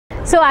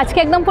So আজকে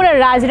একদম পুরো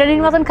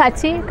রাজরানীর মতন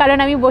খাচ্ছি, কারণ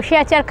আমি বসে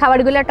আছি আর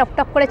খাবারগুলো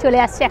টপটপ করে চলে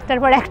আসছে একটার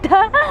পর একটা।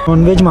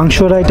 ননভেজ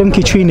মাংসর আইটেম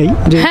কিছুই নেই।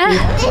 হ্যাঁ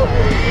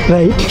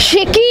রাইট,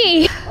 সে কি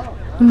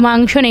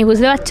মাংস নেই,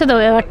 বুঝতে পারছো তো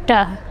ব্যাপারটা?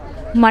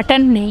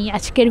 মাটন নেই,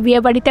 আজকের বিয়ে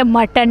বাড়িতে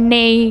মাটন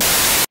নেই।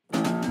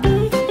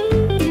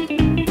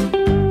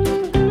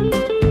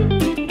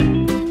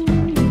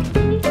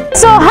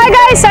 So hi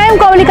guys, I am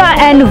কামালিকা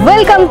and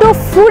welcome to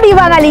foodie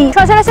বাঙালি।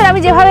 সচরাচর আমি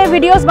যেভাবে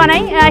ভিডিওস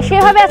বানাই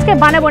সেভাবে আজকে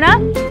বানাবো না।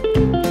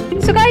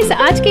 সো গাইস,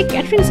 আজকে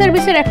ক্যাটারিং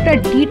সার্ভিসের একটা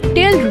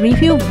ডিটেইল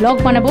রিভিউ ব্লগ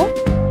বানাবো।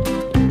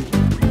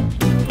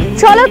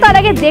 চলো তার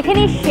আগে দেখে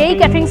নিই সেই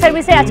ক্যাটারিং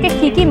সার্ভিসে আজকে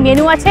কি কি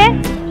মেনু আছে।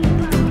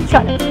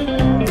 চলো।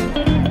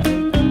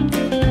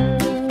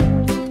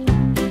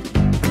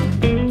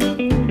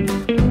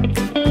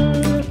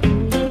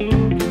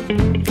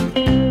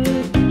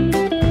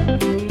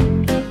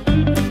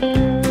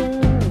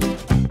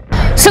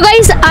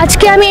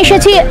 আজকে আমি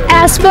এসেছি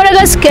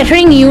অ্যাসপারাগাস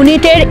ক্যাটারিং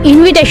ইউনিটের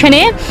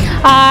ইনভিটেশনে,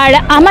 আর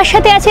আমার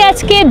সাথে আছে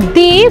আজকে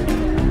দীপ।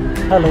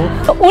 হ্যালো।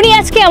 উনি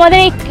আজকে আমাদের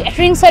এই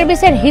ক্যাটারিং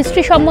সার্ভিসের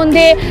হিস্ট্রি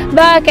সম্বন্ধে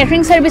বা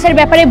ক্যাটারিং সার্ভিসের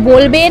ব্যাপারে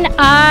বলবেন,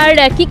 আর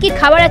কি কি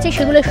খাবার আছে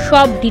সেগুলো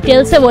সব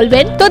ডিটেলসে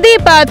বলবেন। তো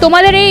দীপ,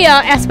 তোমাদের এই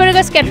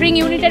অ্যাসপারাগাস ক্যাটারিং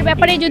ইউনিটের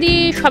ব্যাপারে যদি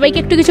সবাইকে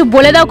একটু কিছু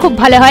বলে দাও খুব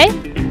ভালো হয়।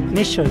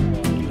 নিশ্চয়ই,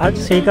 আর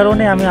সেই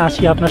কারণে আমি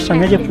আসি আপনার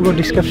সঙ্গে যে পুরো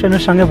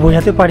ডিসক্রিপশনের সঙ্গে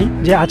বোঝাতে পারি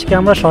যে আজকে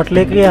আমরা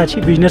সল্টলেকে আছি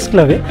বিজনেস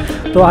ক্লাবে।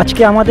 তো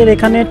আজকে আমাদের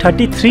এখানে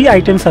 33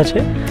 আইটেমস আছে,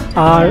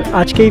 আর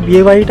আজকে এই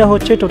বিয়েবাড়িটা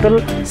হচ্ছে টোটাল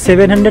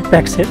 700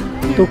 প্যাক্সের।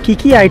 তো কি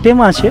কি আইটেম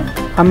আছে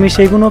আমি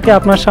সেইগুলোকে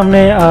আপনার সামনে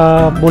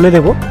বলে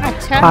দেবো,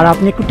 আর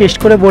আপনি একটু টেস্ট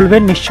করে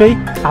বলবেন। নিশ্চয়ই,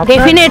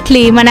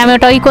 ডেফিনেটলি, মানে আমি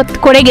ওটাই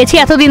করে গেছি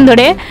এতদিন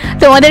ধরে।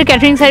 তোমাদের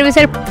ক্যাটারিং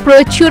সার্ভিসের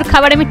প্রচুর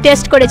খাবার আমি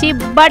টেস্ট করেছি,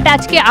 বাট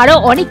আজকে আরও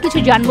অনেক কিছু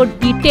জানবো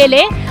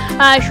ডিটেলে।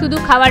 শুধু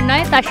খাবার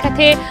নয়, তার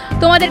সাথে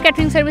তোমাদের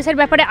ক্যাটারিং সার্ভিসের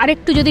ব্যাপারে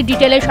আরেকটু যদি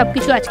ডিটেলে সব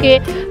কিছু আজকে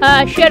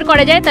শেয়ার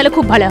করা যায় তাহলে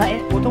খুব ভালো হয়।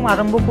 প্রথম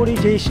আরম্ভ করি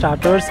যেই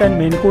স্টার্টার্স অ্যান্ড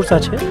মেন কোর্স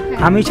আছে,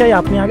 আমি চাই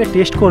আপনি আগে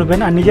টেস্ট করবেন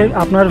আর নিজের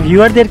আপনার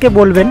ভিউয়ারদেরকে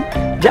বলবেন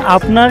যে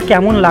আপনার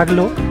কেমন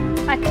লাগলো,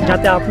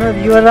 যাতে আপনার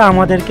ভিউয়াররা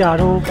আমাদেরকে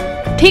আরও।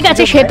 ঠিক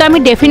আছে, সে তো আমি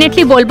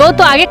ডেফিনেটলি বলবো।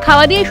 তো আগে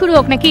খাওয়া দিয়ে শুরু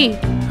হোক নাকি?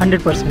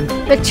 100%।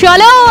 তো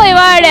চলো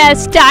এবার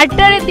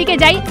স্টার্টারের দিকে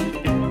যাই।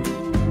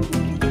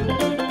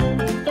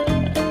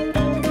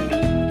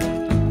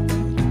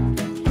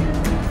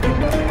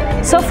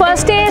 সো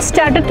ফার্স্টে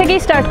স্টার্টার থেকেই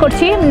স্টার্ট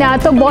করছি।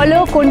 তো বলো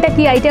কোনটা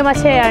কি আইটেম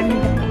আছে আর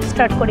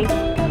স্টার্ট করি।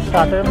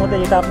 স্টার্টারের মধ্যে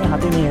যেটা আপনি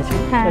হাতে নিয়েছি,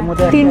 এর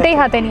মধ্যে তিনটেই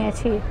হাতে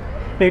নিয়েছি।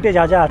 প্লেটে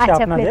যা যা আছে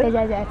আপনাদের,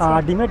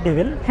 ডিমের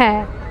ডেভিল,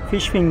 হ্যাঁ,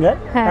 ফিশ ফিঙ্গার,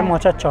 আর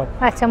মোচার চপ।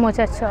 আচ্ছা,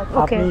 মোচার চপ।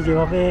 ওকে, আপনি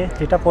যেভাবে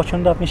যেটা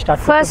পছন্দ আপনি স্টার্ট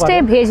করতে পারেন। ফার্স্টে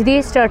ভেজ দিয়ে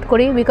স্টার্ট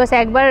করি, বিকজ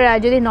একবার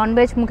যদি নন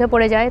ভেজ মুখে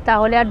পড়ে যায়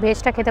তাহলে আর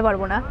ভেজটা খেতে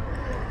পারবো না।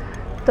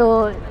 তো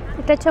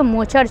এটা হচ্ছে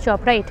মোচার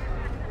চপ, রাইট?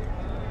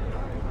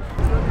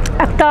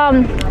 একটা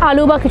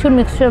আলু বা কিছু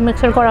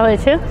মিক্সচার করা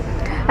হয়েছে,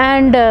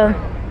 অ্যান্ড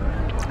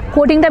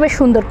কোটিংটা বেশ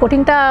সুন্দর।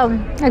 কোটিংটা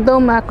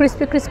একদম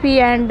ক্রিস্পি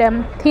অ্যান্ড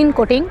থিন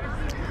কোটিং,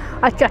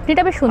 আর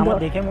চাটনিটা বেশ সুন্দর।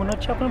 দেখে মনে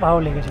হচ্ছে আপনার ভালো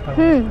লেগেছে।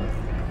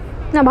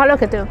 না, ভালো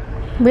খেতে।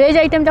 ভেজ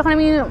আইটেম যখন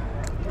আমি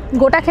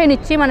গোটা খেয়ে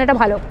নিচ্ছি, মানে এটা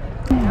ভালো।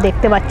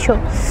 দেখতে পাচ্ছ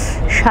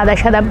সাদা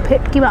সাদা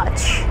ভেটকি মাছ।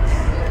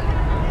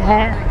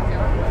 হ্যাঁ,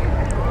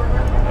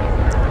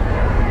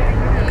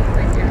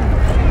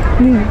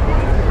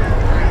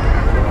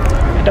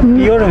 এটা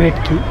পিওর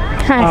ভেটকি।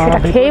 হ্যাঁ, সেটা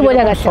খেয়েই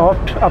বোঝা গেছে।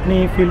 সফট আপনি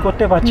ফিল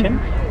করতে পাচ্ছেন,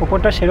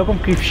 উপরটা সেরকম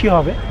ক্রিস্পি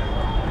হবে।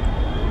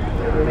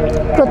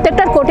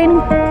 প্রত্যেকটার কোটিং,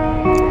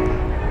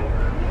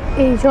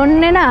 এই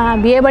জন্যে না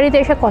বিয়ে বাড়িতে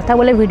এসে কথা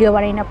বলে ভিডিও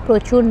বানাই না,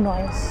 প্রচুর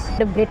নয়েজ।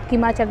 ভেটকি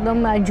মাছ একদম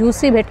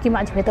জুসি ভেটকি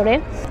মাছ, ভেতরে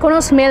কোনো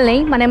স্মেল নেই,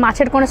 মানে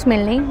মাছের কোনো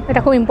স্মেল নেই। এটা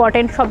খুব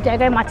ইম্পর্টেন্ট, সব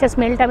জায়গায় মাছের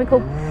স্মেলটা আমি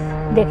খুব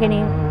দেখে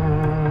নিই।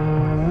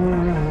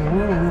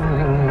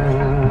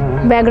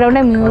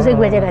 ব্যাকগ্রাউন্ডে মিউজিক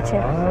বেজে গেছে।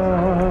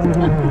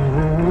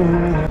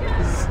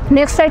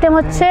 নেক্সট আইটেম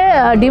হচ্ছে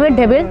ডিমের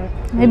ডেভিল।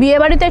 বিয়ে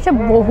বাড়িতে এসে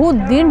বহুত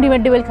দিন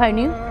ডিমের ডেভিল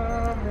খাইনি,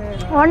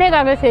 অনেক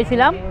আগে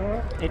খেয়েছিলাম।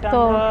 এটা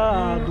আমরা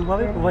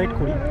দুভাবে প্রোভাইড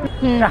করি,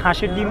 এটা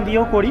হাঁসের ডিম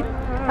দিয়েও করি,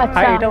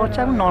 আর এটা হচ্ছে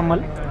এখন নর্মাল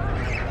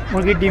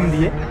মুরগির ডিম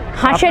দিয়ে।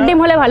 হাঁসের ডিম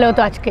হলে ভালো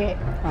হতো আজকে,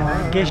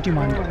 গেস্ট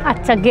ডিমান্ড।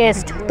 আচ্ছা,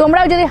 গেস্ট।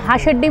 তোমরাও যদি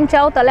হাঁসের ডিম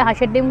চাও তাহলে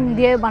হাঁসের ডিম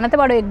দিয়ে বানাতে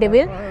পারো এগ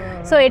ডেভিল।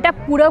 সো এটা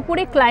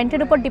পুরোপুরি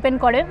ক্লায়েন্টের উপর ডিপেন্ড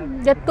করে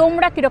যে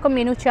তোমরা কীরকম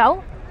মেনু চাও,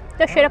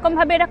 তো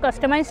সেরকমভাবে এটা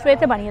কাস্টমাইজড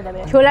ওয়েতে বানিয়ে দেবে।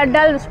 ছোলার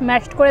ডাল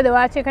ম্যাশড করে দেওয়া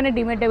আছে এখানে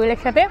ডিমের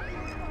ডেভিলের সাথে।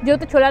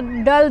 যেহেতু ছোলার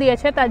ডাল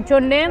দিয়েছে তার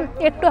জন্যে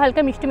একটু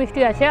হালকা মিষ্টি মিষ্টি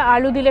আছে,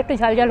 আলু দিলে একটু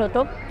ঝালঝাল হতো।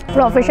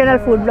 প্রফেশনাল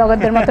ফুড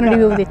ব্লগারদের মতন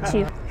রিভিউ দিচ্ছি,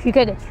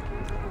 শিখে গেছি।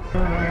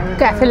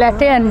 Cafe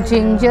latte and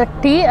ginger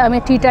tea. আমি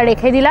টিটা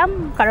রেখে দিলাম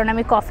কারণ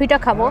আমি কফিটা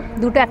খাবো,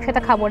 দুটো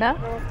একসাথে খাবো না।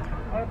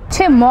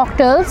 হচ্ছে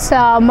মকটেলস।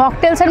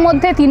 মকটেলসের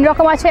মধ্যে 3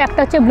 রকম আছে। একটা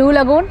হচ্ছে ব্লু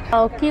লাগুন।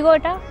 কি গো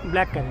এটা?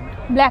 Black current.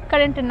 ব্ল্যাক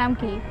কারেন্টের নাম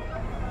কি?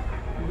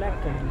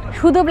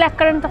 শুধু ব্ল্যাক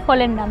কারেন্ট তো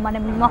ফলের নাম, মানে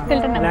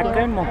মকটেলটার নাম কি?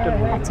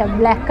 আচ্ছা,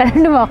 ব্ল্যাক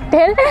কারেন্ট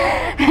মকটেল।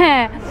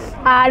 হ্যাঁ,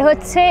 আর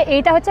হচ্ছে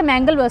এইটা হচ্ছে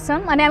ম্যাঙ্গো ব্লসম,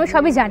 মানে আমি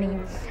সবই জানি।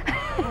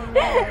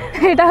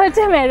 এটা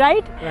হচ্ছে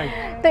রাইট।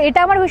 তো এটা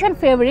আমার ভীষণ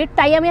ফেভারিট,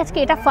 তাই আমি আজকে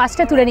এটা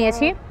ফার্স্টে তুলে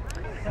নিয়েছি।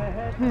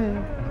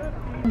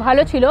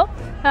 ভালো ছিল,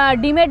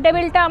 ডিমের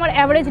টেবিলটা আমার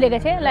অ্যাভারেজ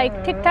লেগেছে, লাইক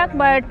ঠিকঠাক,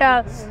 বাট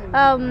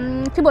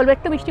কী বলবো,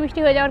 একটু মিষ্টি মিষ্টি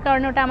হয়ে যাওয়ার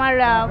কারণে ওটা আমার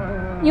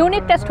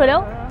ইউনিক টেস্ট হলেও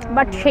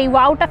বাট সেই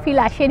ওয়াওটা ফিল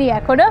আসেনি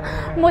এখনও।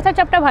 মোচার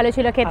চপটা ভালো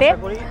ছিল খেতে।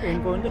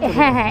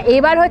 হ্যাঁ হ্যাঁ,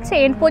 এবার হচ্ছে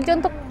এন্ড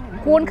পর্যন্ত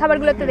কোন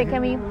খাবারগুলোতে দেখে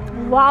আমি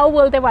ওয়াও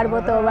বলতে পারবো।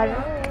 তো এবার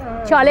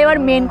চলে এবার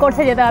মেন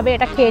কোর্সে যেতে হবে,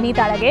 এটা খেয়ে নিই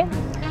তার আগে।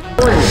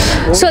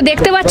 সো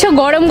দেখতে পাচ্ছ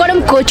গরম গরম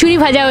কচুরি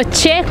ভাজা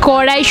হচ্ছে,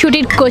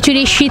 কড়াইশুটির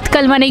কচুরি।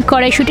 শীতকাল মানেই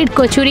কড়াইশুটির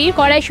কচুরি।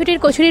 কড়াইশুটির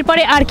কচুরির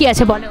পরে আর কি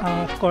আছে বলো?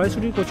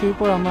 কড়াইশুটির কচুরির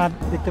পর আমরা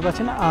দেখতে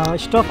পাচ্ছি না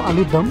স্টাফ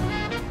আলুর দম।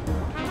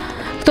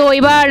 তো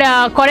এবার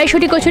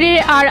কড়াইশুটি কচুরির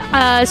আর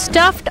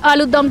স্টাফড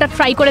আলুর দমটা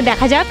ট্রাই করে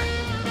দেখা যাক।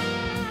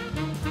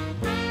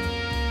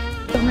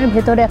 তোমার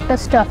ভেতরে একটা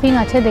স্টাফিং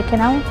আছে, দেখে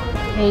নাও।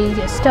 এই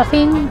যে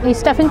স্টাফিং, এই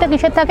স্টাফিংটা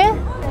কিসের থাকে?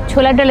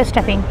 ছোলার ডালের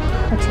স্টাফিং।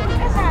 আচ্ছা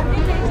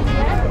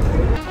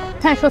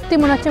হ্যাঁ, সত্যি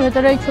মনে হচ্ছে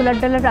ভেতরে ওই ছোলার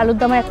ডালের আলুর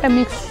দমের একটা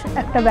মিক্স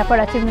একটা ব্যাপার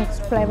আছে,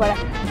 মিক্সড ফ্লেভার।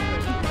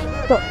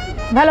 তো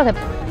ভালো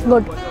খেতে,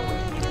 গুড।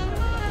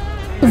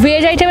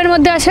 ভেজ আইটেমের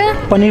মধ্যে আছে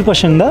পনির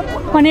পসন্দা।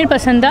 পনির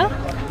পসন্দা,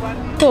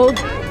 তো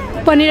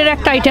পনিরের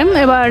একটা আইটেম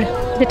এবার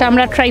যেটা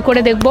আমরা ট্রাই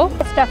করে দেখব।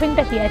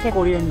 স্টাফিংটা কি আছে?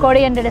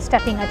 কোরিয়ান্ডারের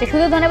স্টাফিং আছে,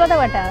 শুধু ধনেপাতা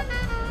বাটা।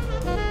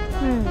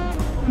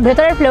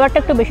 ভেতরের ফ্লেভারটা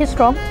একটু বেশি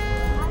স্ট্রং,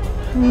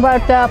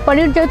 বাট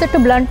পনির যেহেতু একটু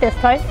ব্লান্ট টেস্ট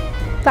হয়,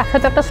 তার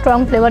সাথে একটা স্ট্রং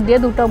ফ্লেভার দিয়ে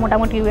দুটো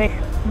মোটামুটি বেশ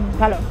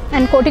ভালো।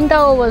 And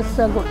কোটিংটাও was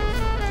good.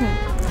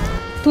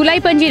 তুলাই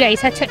পাঞ্জি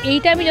রাইস, আচ্ছা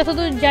এইটা আমি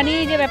যতদূর জানি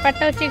যে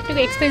ব্যাপারটা হচ্ছে একটু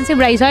এক্সপেন্সিভ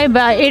রাইস হয়,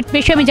 বা এর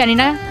বেশি আমি জানি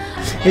না।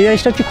 এই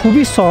রাইসটা হচ্ছে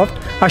খুবই সফট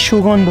আর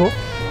সুগন্ধ,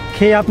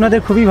 খেয়ে আপনাদের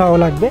খুবই ভালো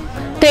লাগবে।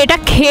 তো এটা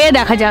খেয়ে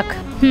দেখা যাক।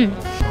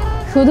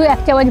 শুধু 1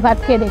 চামচ ভাত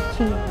খেয়ে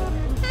দেখছি,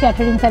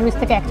 ক্যাটারিং সার্ভিস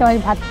থেকে 1 চামচ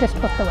ভাত টেস্ট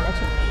করতে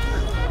বলেছি।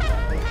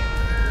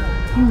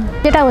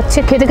 যেটা হচ্ছে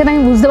খেতে খেতে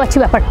আমি বুঝতে পারছি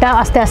ব্যাপারটা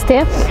আস্তে আস্তে।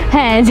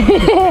 হ্যাঁ,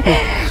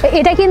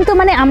 এটা কিন্তু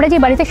মানে আমরা যে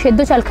বাড়িতে সেদ্ধ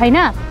চাল খাই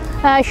না,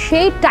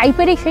 সেই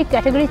টাইপেরই, সেই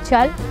ক্যাটাগরির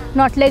চাল,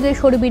 নট লাইক ওই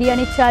সরু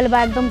বিরিয়ানির চাল বা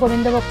একদম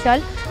গোবিন্দভোগ চাল,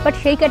 বাট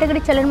সেই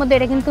ক্যাটাগরির চালের মধ্যে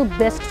এটা কিন্তু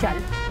বেস্ট চাল।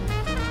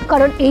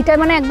 কারণ এইটা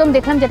মানে একদম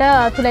দেখলাম যেটা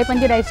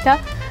তুলাইপাঞ্জি রাইসটা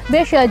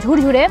বেশ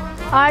ঝুরঝুরে,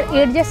 আর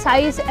এর যে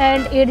সাইজ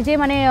অ্যান্ড এর যে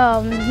মানে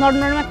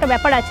নরম একটা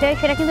ব্যাপার আছে,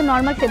 সেটা কিন্তু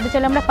নর্মাল সেদ্ধ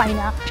চালে আমরা পাই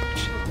না।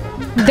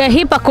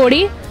 দহি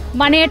পাকোড়ি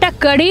মানে এটা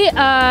কারি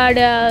আর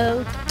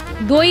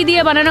দই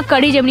দিয়ে বানানো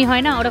কারি যেমনি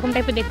হয় না, ওরকম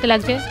টাইপের দেখতে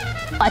লাগছে।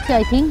 আচ্ছা,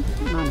 আই থিঙ্ক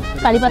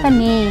কারি পাতা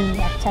নেই।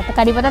 আচ্ছা, তো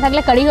কারি পাতা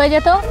থাকলে কারি হয়ে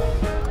যেত।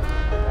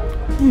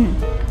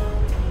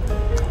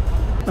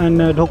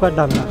 ধোকার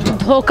ডালনা।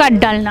 ধোকার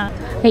ডালনা,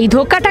 এই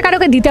ধোকাটা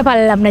কারোকে দিতে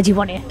পারলাম না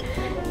জীবনে,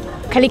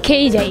 খালি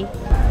খেয়েই যাই।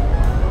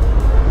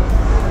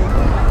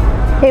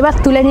 এবার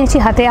তুলে নিয়েছি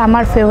হাতে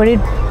আমার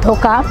ফেভারিট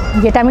ধোকা,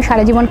 যেটা আমি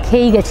সারা জীবন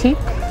খেয়েই গেছি।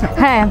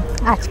 হ্যাঁ,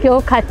 আজকেও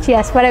খাচ্ছি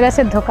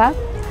অ্যাসপারাগাসের ধোকা।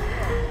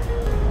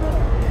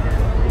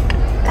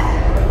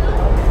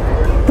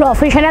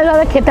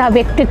 প্রফেশনালভাবে খেতে হবে,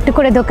 একটু একটু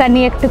করে ধোকা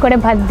নিয়ে, একটু করে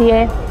ভাত দিয়ে।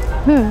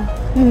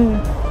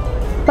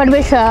 বাট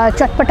বেশ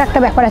চটপটা একটা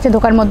ব্যাপার আছে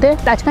ধোকার মধ্যে।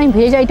 আজকে আমি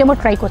ভেজ আইটেমও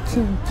ট্রাই করছি,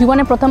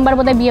 জীবনে প্রথমবার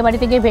বোধহয় বিয়ে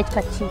বাড়িতে গিয়ে ভেজ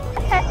খাচ্ছি।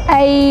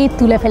 এই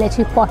তুলে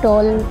ফেলেছি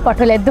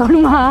পটলের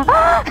দোরমা।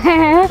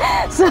 হ্যাঁ,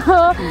 সো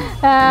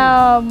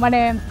মানে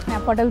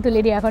পটল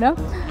তুলিনি এখনও,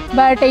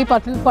 বাট এই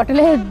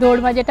পটলের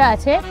দোরমা যেটা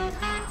আছে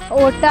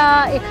ওটা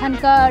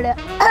এখানকার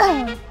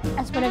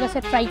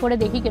অ্যাসপারাগাসের ট্রাই করে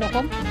দেখি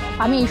কীরকম।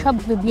 আমি এইসব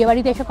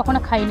বিয়েবাড়িতে এসে কখনো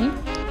খাইনি,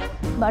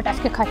 বাট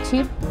আজকে খাচ্ছি।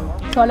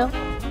 চলো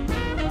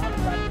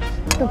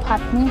তো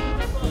ভাত নিই।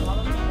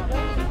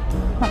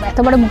 এত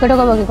বড় মুখে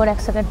ঢোকাবো কী করে?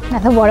 1 সেকেন্ড,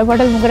 এত বড়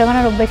পটল মুখে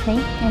ঢোকানোর অভ্যেস নেই।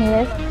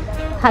 এনিওয়েজ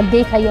হাত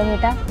দিয়েই খাই আমি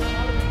এটা।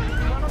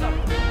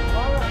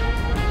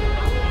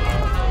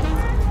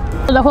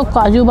 দেখো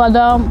কাজু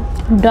বাদাম,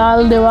 ডাল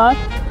দেওয়া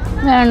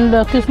অ্যান্ড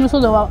কিশমিশও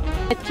দেওয়া।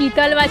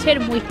 চিতল মাছের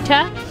মুইঠা।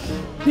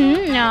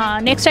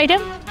 নেক্সট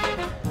আইটেম,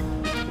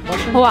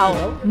 ওয়াও,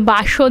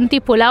 বাসন্তী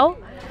পোলাও।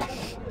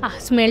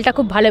 স্মেলটা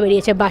খুব ভালো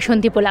বেরিয়েছে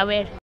বাসন্তী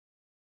পোলাওয়ের।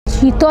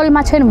 চিতল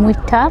মাছের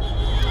মুইঠা।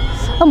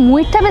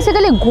 মুইঠা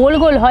বেসিক্যালি গোল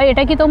গোল হয়,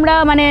 এটা কি তোমরা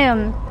মানে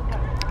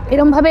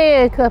এরমভাবে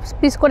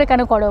পিস করে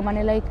কেন করো? মানে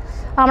লাইক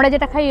আমরা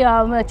যেটা খাই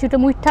ছোটো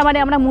মুইঠা মানে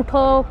আমরা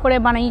মুঠো করে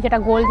বানাই, যেটা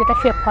গোল, যেটা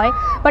শেপ হয়,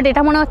 বাট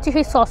এটা মনে হচ্ছে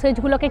সেই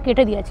সসেজগুলোকে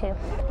কেটে দিয়েছে।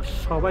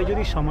 সবাই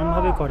যদি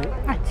সমানভাবে করে,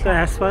 আচ্ছা,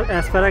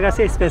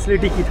 অ্যাসপারাগাসের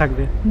স্পেশালিটি কী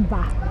থাকবে?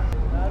 বাহ,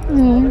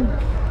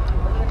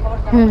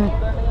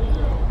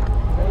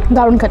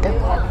 দারুণ খেতে।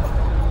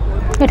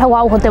 এটা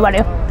ওয়াও হতে পারে।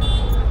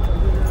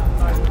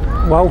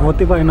 ওয়াও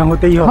হতে পারে না,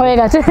 হতেই হবে। হয়ে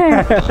গেছে।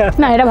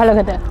 না, এটা ভালো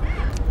খেতে।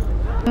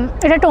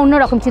 এটা একটা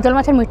অন্যরকম। চিতল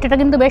মাছের মিষ্টিটা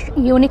কিন্তু বেশ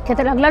ইউনিক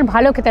খেতে লাগলো আর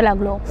ভালো খেতে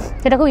লাগলো,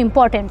 সেটা খুব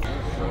ইম্পর্টেন্ট।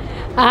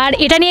 আর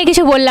এটা নিয়ে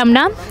কিছু বললাম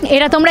না,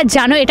 এটা তোমরা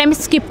জানো, এটা আমি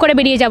স্কিপ করে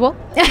বেরিয়ে যাব,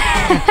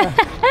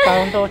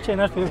 কারণটা হচ্ছে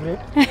এনার ফেভারিট।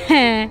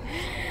 হ্যাঁ,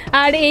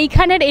 আর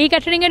এইখানের এই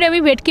ক্যাটারিংয়ের আমি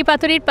ভেটকি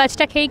পাতুরির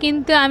পাঁচটা খেয়ে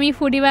কিন্তু আমি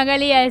ফুডি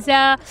বাঙালি অ্যাজ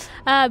আ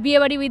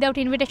বিয়েবাড়ি উইদাউট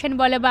ইনভিটেশন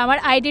বলে বা আমার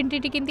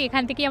আইডেন্টিটি কিন্তু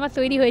এখান থেকেই আমার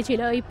তৈরি হয়েছিল,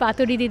 ওই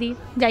পাতুরি দিদি।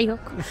 যাই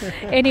হোক,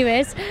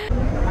 এনিওয়েজ,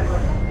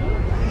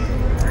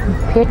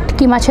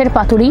 ভেটকি মাছের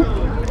পাতুরি।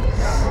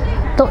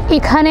 তো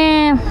এখানে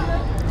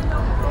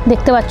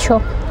দেখতে পাচ্ছ,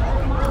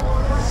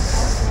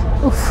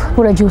 উফ,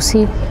 পুরো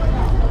জুসি।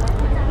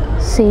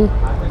 সি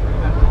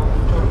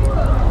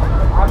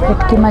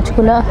ভেটকি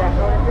মাছগুলো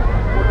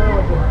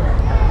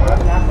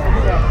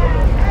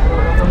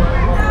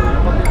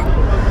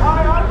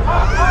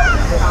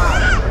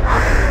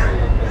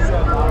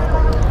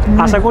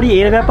আশা করি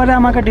এর ব্যাপারে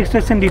আমাকে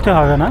ডিসক্রিপশন দিতে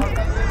হবে না।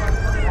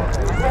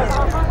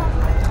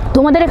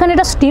 তোমাদের এখানে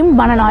এটা স্টিম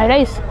বানানো হয়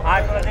রাইস,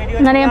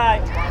 মানে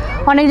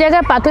অনেক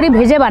জায়গায় পাতুরি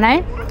ভেজে বানায়,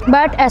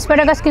 বাট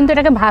অ্যাসপারাগাস কিন্তু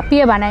এটাকে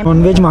ভাপিয়ে বানায়।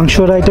 ননভেজ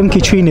মাংসের আইটেম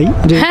কিছুই নেই,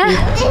 হ্যাঁ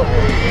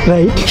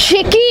রাইট? সে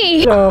কি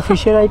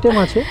ফিশের আইটেম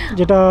আছে,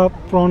 যেটা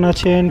প্রন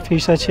আছে,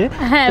 ফিশ আছে।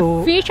 হ্যাঁ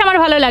ফিশ আমার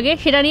ভালো লাগে,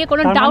 সেটা নিয়ে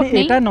কোনো ডাউট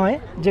নেই। এটা নয়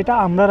যেটা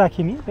আমরা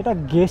রাখিনি, এটা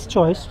গেস্ট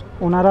চয়েস,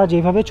 ওনারা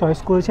যেভাবে চয়েস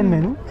করেছেন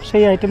মেনু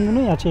সেই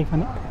আইটেমগুলোই আছে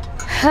এখানে।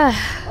 হ্যাঁ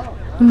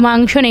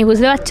মাংস নেই,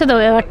 বুঝতে পারছো তো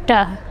ব্যাপারটা,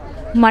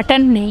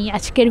 মাটন নেই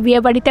আজকের বিয়ে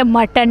বাড়িতে,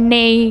 মাটন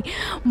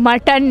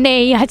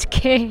নেই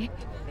আজকে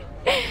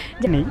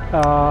নেই,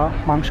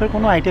 মাংসের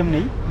কোনো আইটেম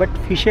নেই, বাট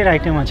ফিশের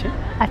আইটেম আছে।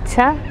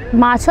 আচ্ছা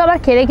মাছও আবার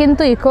খেলে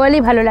কিন্তু ইকুয়ালি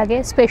ভালো লাগে,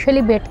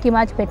 স্পেশালি ভেটকি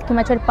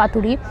মাছের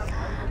পাতুরি,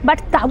 বাট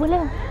তা বলে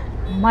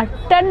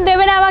মাটন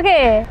দেবে না আমাকে।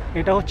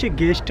 এটা হচ্ছে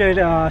গেস্টের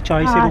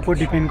চয়েসের উপর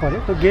ডিপেন্ড করে,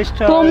 তো গেস্ট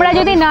তোমরা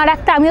যদি না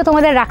রাখতে আমিও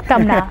তোমাদের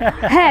রাখতাম না,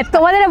 হ্যাঁ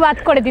তোমাদের বাদ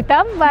করে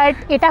দিতাম, বাট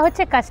এটা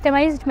হচ্ছে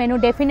কাস্টমাইজড মেনু।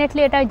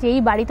 ডেফিনেটলি এটা যেই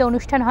বাড়িতে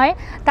অনুষ্ঠান হয়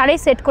তারাই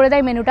সেট করে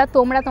দেয় মেনুটা।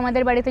 তোমরা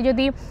তোমাদের বাড়িতে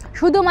যদি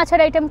শুধু মাছের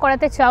আইটেম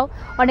করাতে চাও,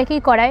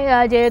 অনেকেই করায়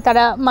যে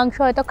তারা মাংস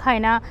হয়তো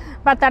খায় না,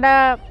 বা তারা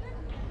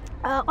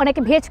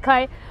অনেকে ভেজ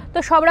খায়, তো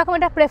সব রকম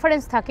একটা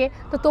প্রেফারেন্স থাকে।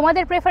 তো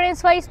তোমাদের প্রেফারেন্স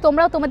ওয়াইজ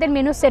তোমরাও তোমাদের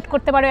মেনু সেট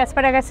করতে পারো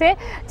অ্যাসপারাগাসে,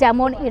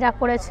 যেমন এরা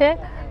করেছে।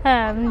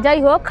 হ্যাঁ যাই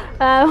হোক,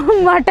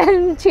 মাটন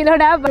ছিল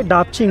না,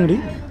 ডাব চিংড়ি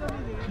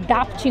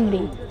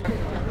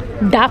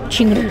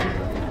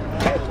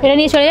এটা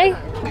নিয়ে চলে যাই।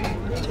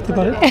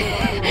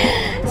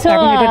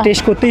 এটা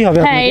টেস্ট করতেই হবে।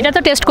 হ্যাঁ এটা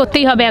তো টেস্ট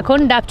করতেই হবে এখন,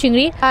 ডাব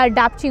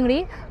চিংড়ি।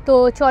 তো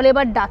চল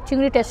এবার ডাব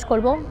চিংড়ি টেস্ট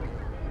করব,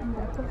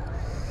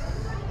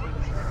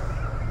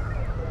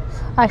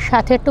 আর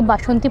সাথে একটু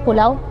বাসন্তী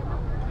পোলাও।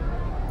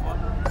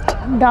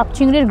 ডাব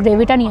চিংড়ির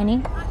গ্রেভিটা নিয়ে নিই।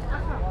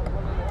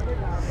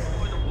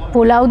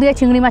 পোলাও দিয়ে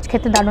চিংড়ি মাছ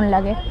খেতে দারুণ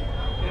লাগে,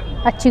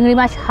 আর চিংড়ি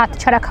মাছ হাত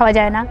ছাড়া খাওয়া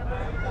যায় না।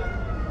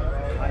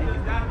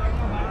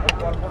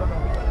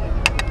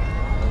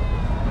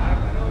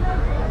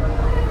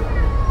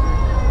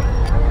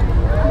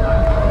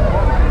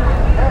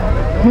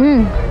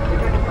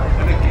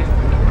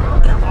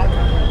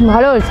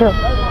 ভালো হয়েছে।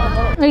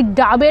 এই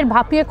ডাবের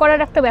ভাপিয়ে করার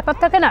একটা ব্যাপার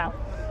থাকে না,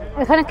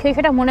 এখানে খেয়ে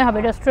সেটা মনে হবে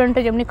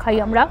রেস্টুরেন্টে যেমনি খাই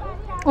আমরা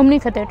অমনি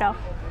খেতে। এটা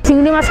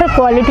চিংড়ি মাছের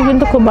কোয়ালিটি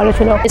কিন্তু খুব ভালো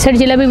ছিল। কেসার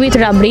জিলাপি উইথ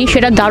রাবড়ি,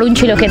 সেটা দারুণ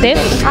ছিল খেতে।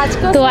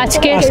 তো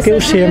আজকেও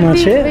সেম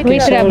আছে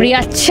উইথ রাবড়ি।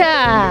 আচ্ছা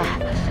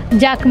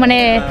যাক, মানে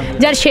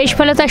যার শেষ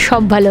ভালো তার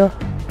সব ভালো,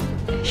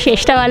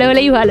 শেষটা ভালো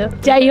হলেই ভালো।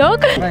 যাই হোক,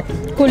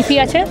 কুলফি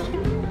আছে,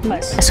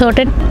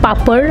 সর্টেড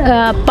পাঁপড়,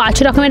 5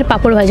 রকমের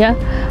পাঁপড় ভাজা।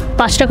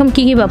 5 রকম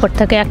কী পাঁপড়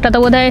থাকে? একটা তো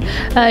বোধ হয়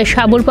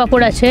সাবুর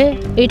পাঁপড় আছে।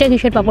 এইটা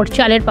কিসের পাঁপড়?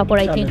 চালের পাঁপড়,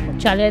 আই থিঙ্ক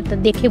চালের,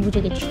 দেখে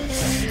বুঝে গেছি।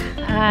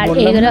 আর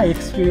এইগুলো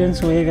এক্সপিরিয়েন্স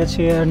হয়ে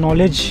গেছে,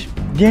 নলেজ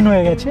গেইন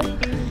হয়ে গেছে।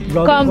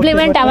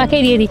 কমপ্লিমেন্ট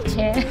আমাকেই দিয়ে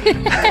দিচ্ছে।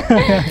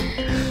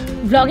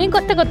 ব্লগিং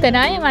করতে করতে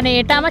নয়, মানে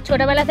এটা আমার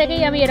ছোটোবেলা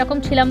থেকেই আমি এরকম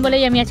ছিলাম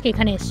বলেই আমি আজকে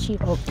এখানে এসেছি।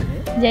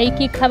 যে এই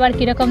কী খাবার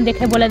কীরকম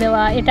দেখে বলে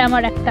দেওয়া, এটা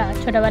আমার একটা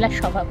ছোটোবেলার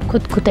স্বভাব,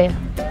 খুঁতখুঁতে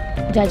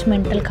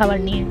জাজমেন্টাল খাবার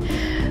নিয়ে।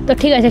 তো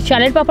ঠিক আছে,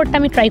 চালের পাঁপড়টা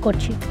আমি ট্রাই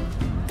করছি।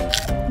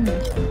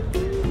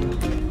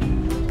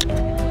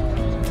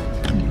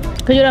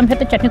 খেজুর আম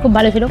খেতে চাটনি খুব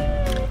ভালো ছিল,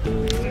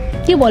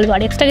 কী বলবো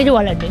আর এক্সট্রা কিছু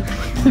বলার নেই।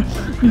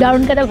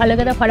 দারুণ খেতে, ভালো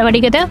খেতে, ফাটাফাটি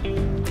খেতে।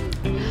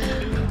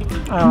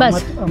 বাস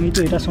আমি তো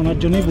এটা শোনার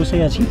জন্যই বসে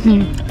আছি।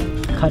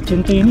 খাচ্ছেন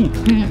তো ইনি,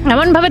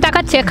 এমনভাবে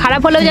তাকাচ্ছে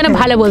খারাপ হলেও যেন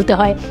ভালো বলতে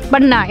হয়,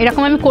 বাট না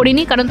এরকম আমি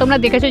করিনি, কারণ তোমরা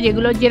দেখেছো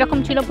যেগুলো যেরকম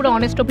ছিল পুরো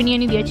অনেস্ট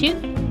ওপিনিয়নই দিয়েছি,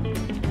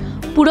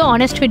 পুরো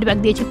অনেস্ট ফিডব্যাক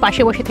দিয়েছি।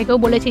 পাশে বসে থেকেও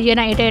বলেছি যে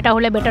না এটা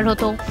হলে বেটার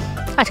হতো।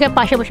 আজকে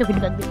পাশে বসে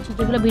ফিডব্যাক দিচ্ছি,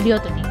 যেগুলো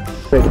ভিডিওতে নেই।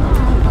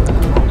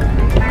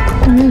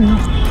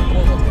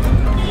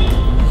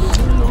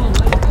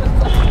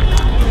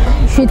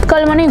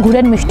 শীতকাল মানে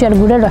গুড়ের মিষ্টি, আর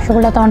গুড়ের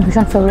রসগোল্লা তো আমার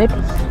ভীষণ ফেভারিট।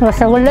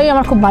 রসগোল্লাই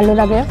আমার খুব ভালো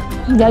লাগে।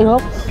 যাই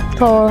হোক,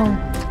 তো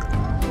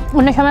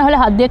অন্য সময় হলে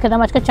হাত দিয়ে খেতাম,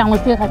 আজকে চামচ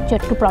দিয়ে খাচ্ছি,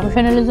 একটু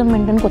প্রফেশনালিজম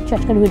মেনটেন করছি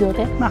আজকের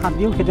ভিডিওতে। না হাত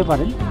দিয়েও খেতে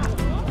পারেন,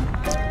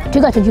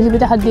 ঠিক আছে,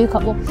 জিলিপিতে হাত দিয়েই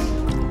খাবো।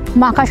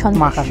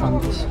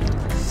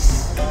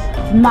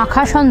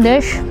 মাখা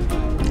সন্দেশ,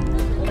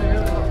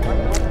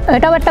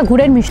 এটাও একটা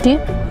গুড়ের মিষ্টি,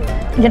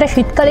 যেটা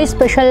শীতকালেই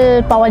স্পেশাল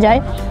পাওয়া যায়।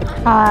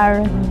 আর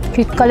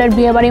শীতকালের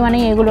বিয়েবাড়ি মানে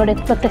এগুলোর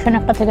এক্সপেকটেশন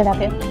একটা থেকে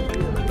থাকে।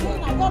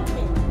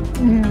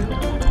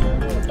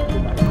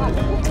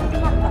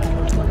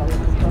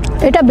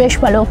 এটা বেশ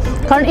ভালো,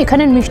 কারণ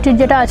এখানের মিষ্টির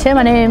যেটা আছে,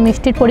 মানে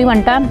মিষ্টির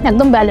পরিমাণটা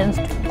একদম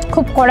ব্যালেন্সড,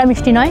 খুব কড়া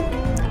মিষ্টি নয়।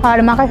 আর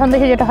মাখা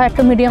সন্দেশে যেটা হয়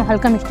একটু মিডিয়াম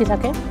হালকা মিষ্টি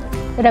থাকে,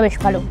 এটা বেশ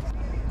ভালো।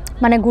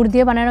 মানে গুড়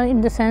দিয়ে বানানো, ইন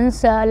দ্য সেন্স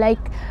লাইক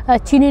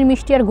চিনির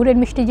মিষ্টি আর গুড়ের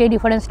মিষ্টি যে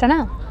ডিফারেন্সটা না,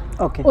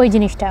 ওই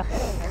জিনিসটা।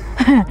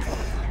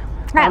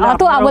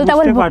 অত আবল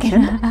তাবল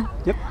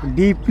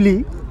ডিপলি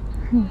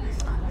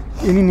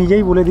ইনি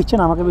নিজেই বলে দিচ্ছেন,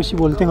 আমাকে বেশি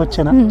বলতে হচ্ছে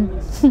না।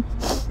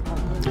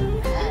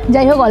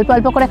 যাই হোক, অল্প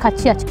অল্প করে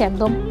খাচ্ছি আজকে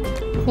একদম।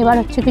 এবার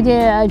হচ্ছে কি যে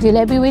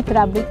জিলেবি উইথ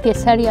রাবড়ি,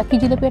 কেসারিয়া। কি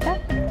জিলেবি এটা?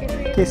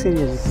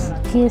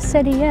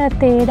 কেসরিয়া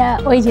তেরা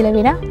ওই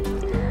জিলেবি না?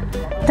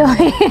 তো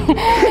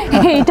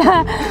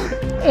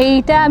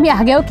এইটা আমি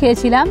আগেও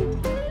খেয়েছিলাম,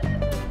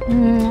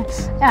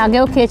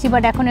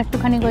 বাট এখন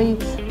একটুখানি ওই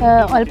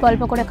অল্প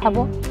অল্প করে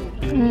খাবো।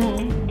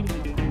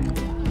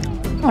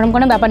 ওরকম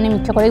কোনো ব্যাপার নেই,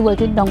 ইচ্ছা করেই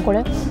বলছি ডং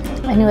করে।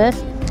 এনিওয়েজ,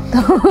 তো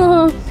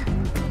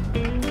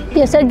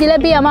কেসর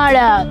জিলাপি আমার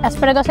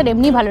অ্যাসপারাগাসের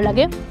এমনি ভালো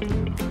লাগে,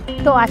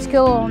 তো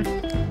আজকেও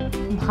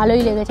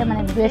ভালোই লেগেছে,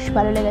 মানে বেশ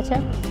ভালো লেগেছে।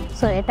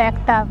 সো এটা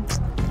একটা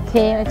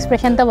খেয়ে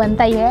এক্সপ্রেশন তো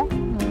বানতাই হ্যাঁ।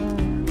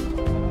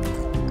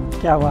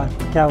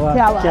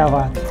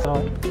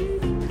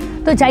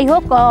 তো যাই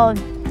হোক,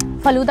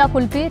 ফালুদা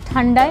কুলফি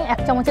ঠান্ডায় 1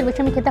 চামচের বেশি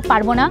আমি খেতে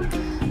পারবো না,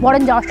 বরং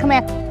যাওয়ার সময়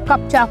 1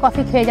 কাপ চা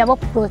কফি খেয়ে যাবো।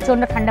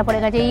 প্রচণ্ড ঠান্ডা পড়ে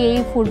গেছে, এই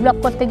ফুড ব্লগ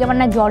করতে গিয়ে আমার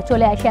না জ্বর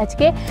চলে আসে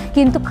আজকে,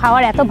 কিন্তু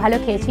খাওয়ার এত ভালো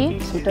খেয়েছি।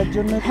 সেটার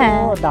জন্য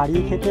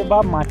দাঁড়িয়ে খেতে বা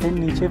মাঠের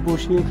নিচে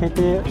বসিয়ে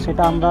খেতে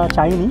সেটা আমরা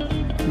চাইনি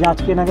যে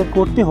আজকে নাকি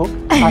করতে হোক।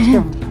 আজকে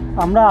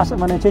আমরা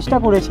মানে চেষ্টা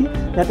করেছি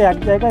যাতে এক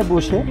জায়গায়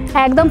বসে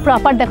একদম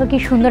প্রপার, দেখো কি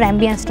সুন্দর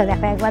অ্যাম্বিয়েন্সটা,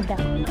 দেখো একবার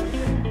দেখো,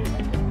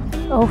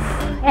 ওফ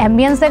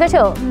অ্যাম্বিয়েন্স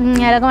দেখেছো,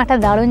 এরকম একটা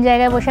দারুণ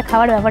জায়গায় বসে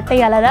খাওয়ার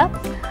ব্যাপারটাই আলাদা।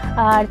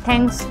 আর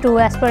thanks to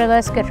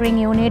asparagus catering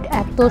unit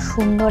এত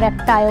সুন্দর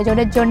একটা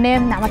আয়োজনের জন্যে,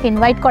 আমাকে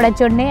ইনভাইট করার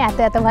জন্যে,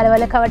 এত ভালো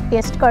ভালো খাবার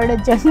টেস্ট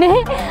করার জন্যে,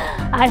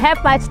 আর হ্যাঁ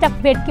 5টা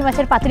ভেটকি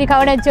মাছের পাতুরি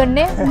খাওয়ানোর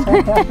জন্যে।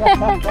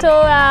 তো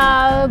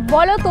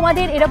বলো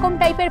তোমাদের এরকম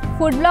টাইপের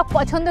ফুড ব্লগ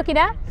পছন্দ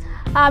কিনা?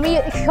 আমি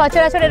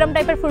সচরাচর এরকম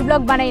টাইপের ফুড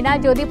ব্লগ বানাই না,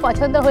 যদি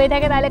পছন্দ হয়ে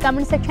থাকে তাহলে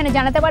কমেন্ট সেকশানে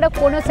জানাতে পারো।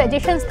 কোনো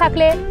সাজেশনস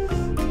থাকলে,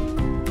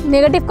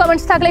 নেগেটিভ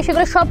কমেন্টস থাকলে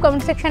সেগুলো সব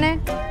কমেন্ট সেকশানে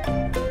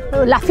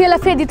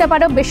লাফিয়ে দিতে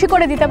পারো, বেশি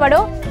করে দিতে পারো,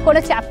 কোনো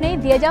চাপ নেই,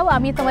 দিয়ে যাও,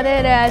 আমি তোমাদের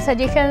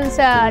সাজেশনস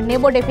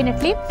নেব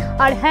ডেফিনেটলি।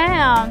 আর হ্যাঁ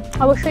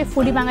অবশ্যই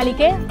ফুডি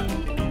বাঙালিকে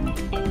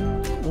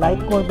লাইক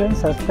করবেন,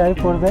 সাবস্ক্রাইব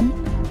করবেন,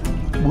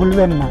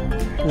 ভুলবেন না,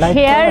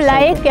 শেয়ার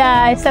লাইক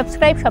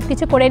সাবস্ক্রাইব সব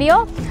কিছু করে নিও।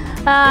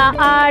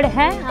 আর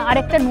হ্যাঁ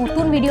আরেকটা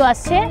নতুন ভিডিও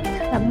আসছে,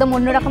 একদম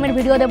অন্য রকমের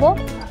ভিডিও দেবো,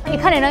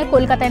 এখানে নয়,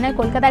 কলকাতায় নয়,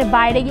 কলকাতার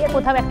বাইরে গিয়ে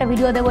কোথাও একটা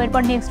ভিডিও দেবো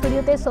এরপর নেক্সট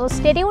ভিডিওতে। সো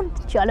স্টে টিউনড,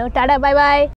 চলো টাটা, বাই বাই।